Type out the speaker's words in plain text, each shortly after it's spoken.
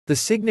The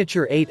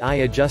Signature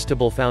 8i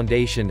Adjustable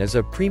Foundation is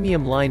a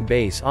premium line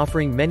base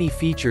offering many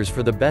features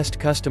for the best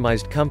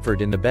customized comfort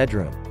in the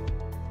bedroom.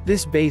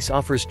 This base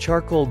offers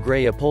charcoal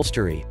gray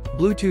upholstery,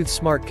 Bluetooth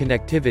smart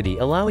connectivity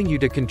allowing you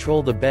to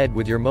control the bed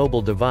with your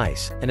mobile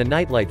device, and a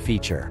nightlight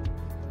feature.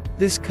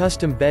 This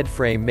custom bed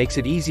frame makes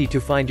it easy to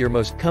find your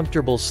most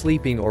comfortable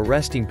sleeping or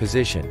resting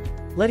position,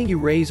 letting you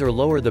raise or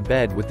lower the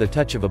bed with the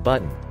touch of a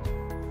button.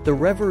 The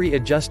Reverie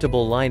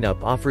adjustable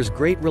lineup offers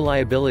great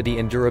reliability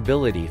and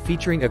durability,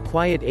 featuring a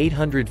quiet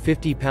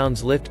 850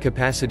 pounds lift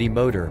capacity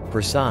motor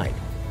per side.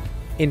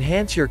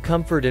 Enhance your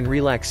comfort and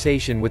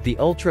relaxation with the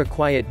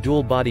ultra-quiet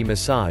dual body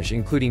massage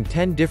including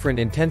 10 different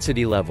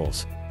intensity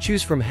levels.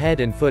 Choose from head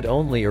and foot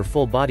only or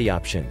full body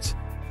options.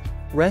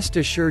 Rest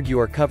assured you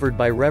are covered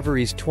by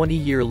Reverie's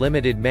 20-year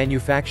limited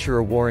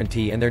manufacturer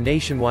warranty and their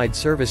nationwide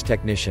service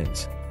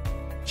technicians.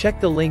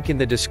 Check the link in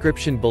the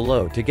description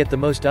below to get the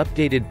most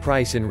updated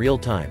price in real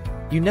time.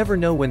 You never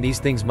know when these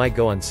things might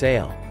go on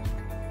sale.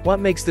 What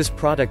makes this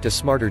product a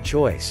smarter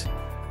choice?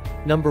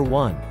 Number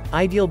 1.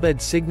 iDealBed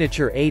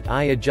Signature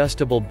 8i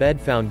Adjustable Bed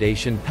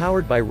Foundation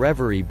powered by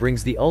Reverie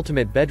brings the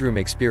ultimate bedroom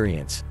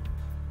experience.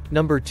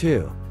 Number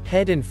 2.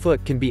 Head and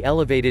foot can be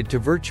elevated to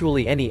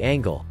virtually any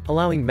angle,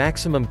 allowing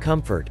maximum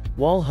comfort.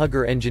 Wall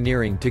hugger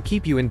engineering to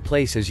keep you in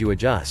place as you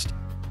adjust.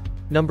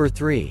 Number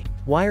 3.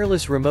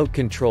 Wireless remote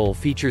control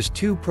features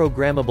 2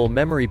 programmable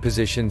memory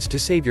positions to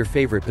save your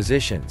favorite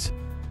positions.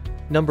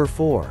 Number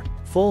 4.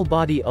 Full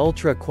body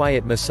ultra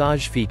quiet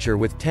massage feature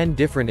with 10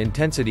 different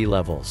intensity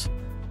levels.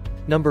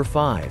 Number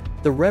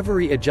 5. The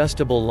Reverie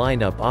adjustable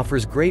lineup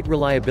offers great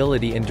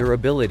reliability and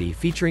durability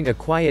featuring a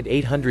quiet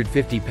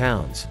 850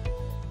 pounds.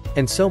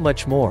 And so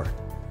much more.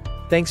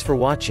 Thanks for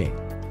watching.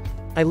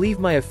 I leave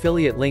my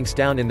affiliate links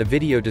down in the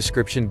video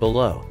description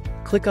below.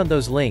 Click on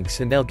those links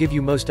and they'll give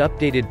you most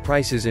updated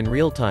prices in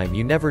real time.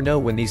 You never know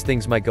when these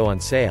things might go on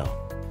sale.